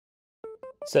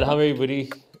Salam everybody.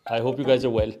 I hope you guys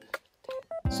are well.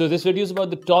 So this video is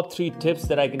about the top 3 tips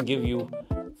that I can give you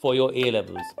for your A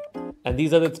levels. And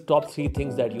these are the top 3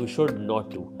 things that you should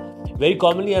not do. Very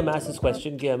commonly I'm asked this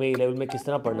question कि हमें A level में किस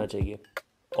तरह पढ़ना चाहिए,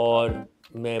 और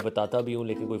मैं बताता भी हूँ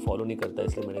लेकिन कोई फॉलो नहीं करता,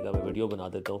 इसलिए मैंने कहा मैं वीडियो बना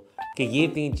देता हूँ कि ये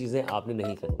 3 चीज़ें आपने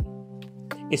नहीं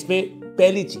करनी। इसमें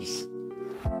पहली चीज़,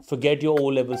 forget your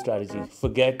O-level strategy.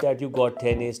 Forget that you got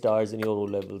 10 A stars in your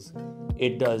O-levels.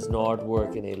 It does not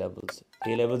work in A-levels.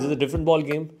 A-levels is a different ball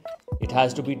game. It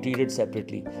has to be treated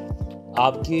separately.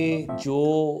 आपके जो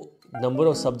number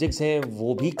of subjects हैं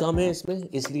वो भी कम है इसमें,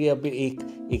 इसलिए अब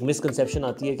एक मिसकंसेप्शन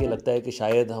आती है कि लगता है कि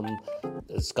शायद हम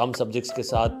कम सब्जेक्ट्स के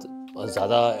साथ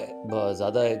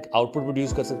ज़्यादा आउटपुट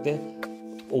प्रोड्यूस कर सकते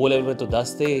हैं। ओ लेवल में तो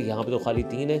 10 थे, यहाँ पे तो खाली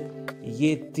 3 है।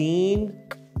 ये 3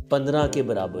 15 के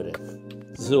बराबर है।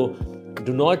 So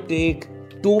do not take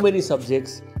too many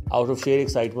subjects out of sheer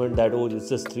excitement that, oh, it's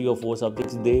just 3 or 4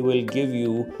 subjects. They will give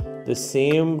you the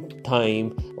same time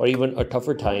or even a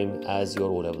tougher time as your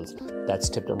O-levels.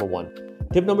 That's tip number 1.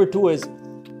 Tip number 2 is,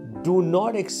 do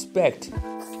not expect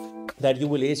that you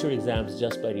will ace your exams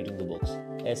just by reading the books.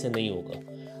 ऐसे नहीं होगा।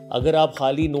 अगर आप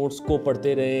खाली notes को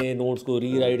पढ़ते रहें, notes को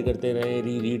री-राइट करते रहें,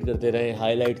 री-रीड करते रहें,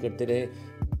 हाईलाइट करते रहें,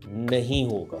 नहीं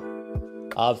होगा।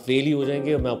 आप फेल ही हो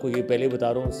जाएंगे। मैं आपको ये पहले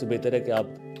बता रहा हूँ, उससे बेहतर है कि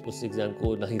आप उस एग्ज़ाम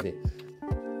को नहीं दें।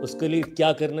 उसके लिए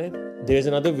क्या करना है? There is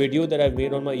another video that I've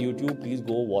made on my YouTube. Please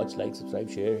go watch, like,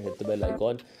 subscribe, share, hit the bell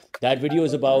icon. That video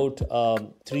is about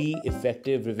 3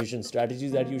 effective revision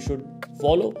strategies that you should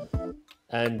follow.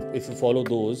 And if you follow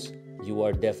those, you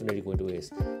are definitely going to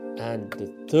ace. And the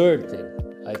third thing,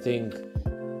 I think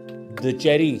the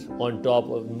cherry on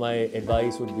top of my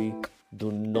advice would be,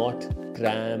 do not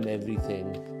cram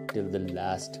everything till the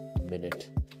last minute.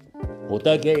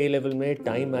 होता क्या है, ए level में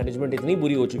time management इतनी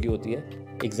बुरी हो चुकी होती है।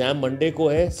 एग्जाम मंडे को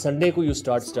है, संडे को यू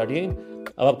स्टार्ट स्टडीइंग।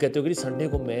 अब आप कहते हो कि संडे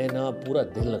को मैं ना पूरा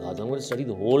दिन लगा दूंगा, स्टडी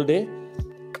द होल डे,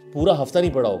 पूरा हफ्ता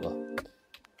नहीं पढ़ा होगा।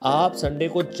 आप संडे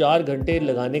को 4 घंटे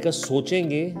लगाने का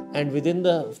सोचेंगे, and with in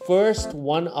the first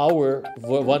 1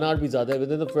 our भी ज़्यादा है,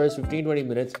 with in the first 15-20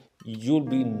 minutes you will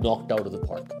be knocked out of the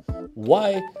park.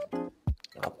 Why?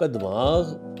 आपका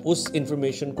दिमाग उस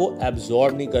इंफॉर्मेशन को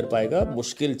एब्जॉर्ब नहीं कर पाएगा।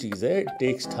 मुश्किल चीज़ है, it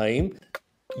takes time.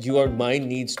 Your mind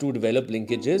needs to develop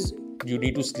linkages, you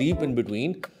need to sleep in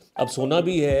between. अब सोना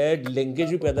भी है, लिंकेज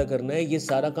भी पैदा करना है। ये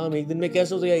सारा काम एक दिन में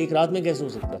कैसे हो सकता है, एक रात में कैसे हो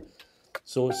सकता है?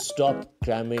 So stop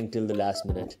cramming till the last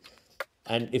minute,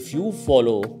 and if you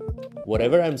follow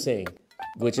whatever I'm saying,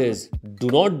 which is, do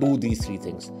not do these 3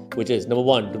 things, which is, number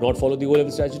 1, do not follow the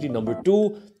O-level strategy. Number 2,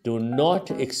 do not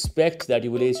expect that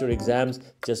you will ace your exams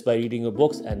just by reading your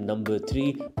books. And number 3,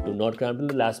 do not cram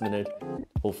till the last minute.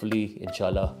 Hopefully,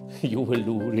 inshallah, you will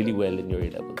do really well in your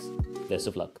A-levels.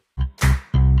 Best of luck.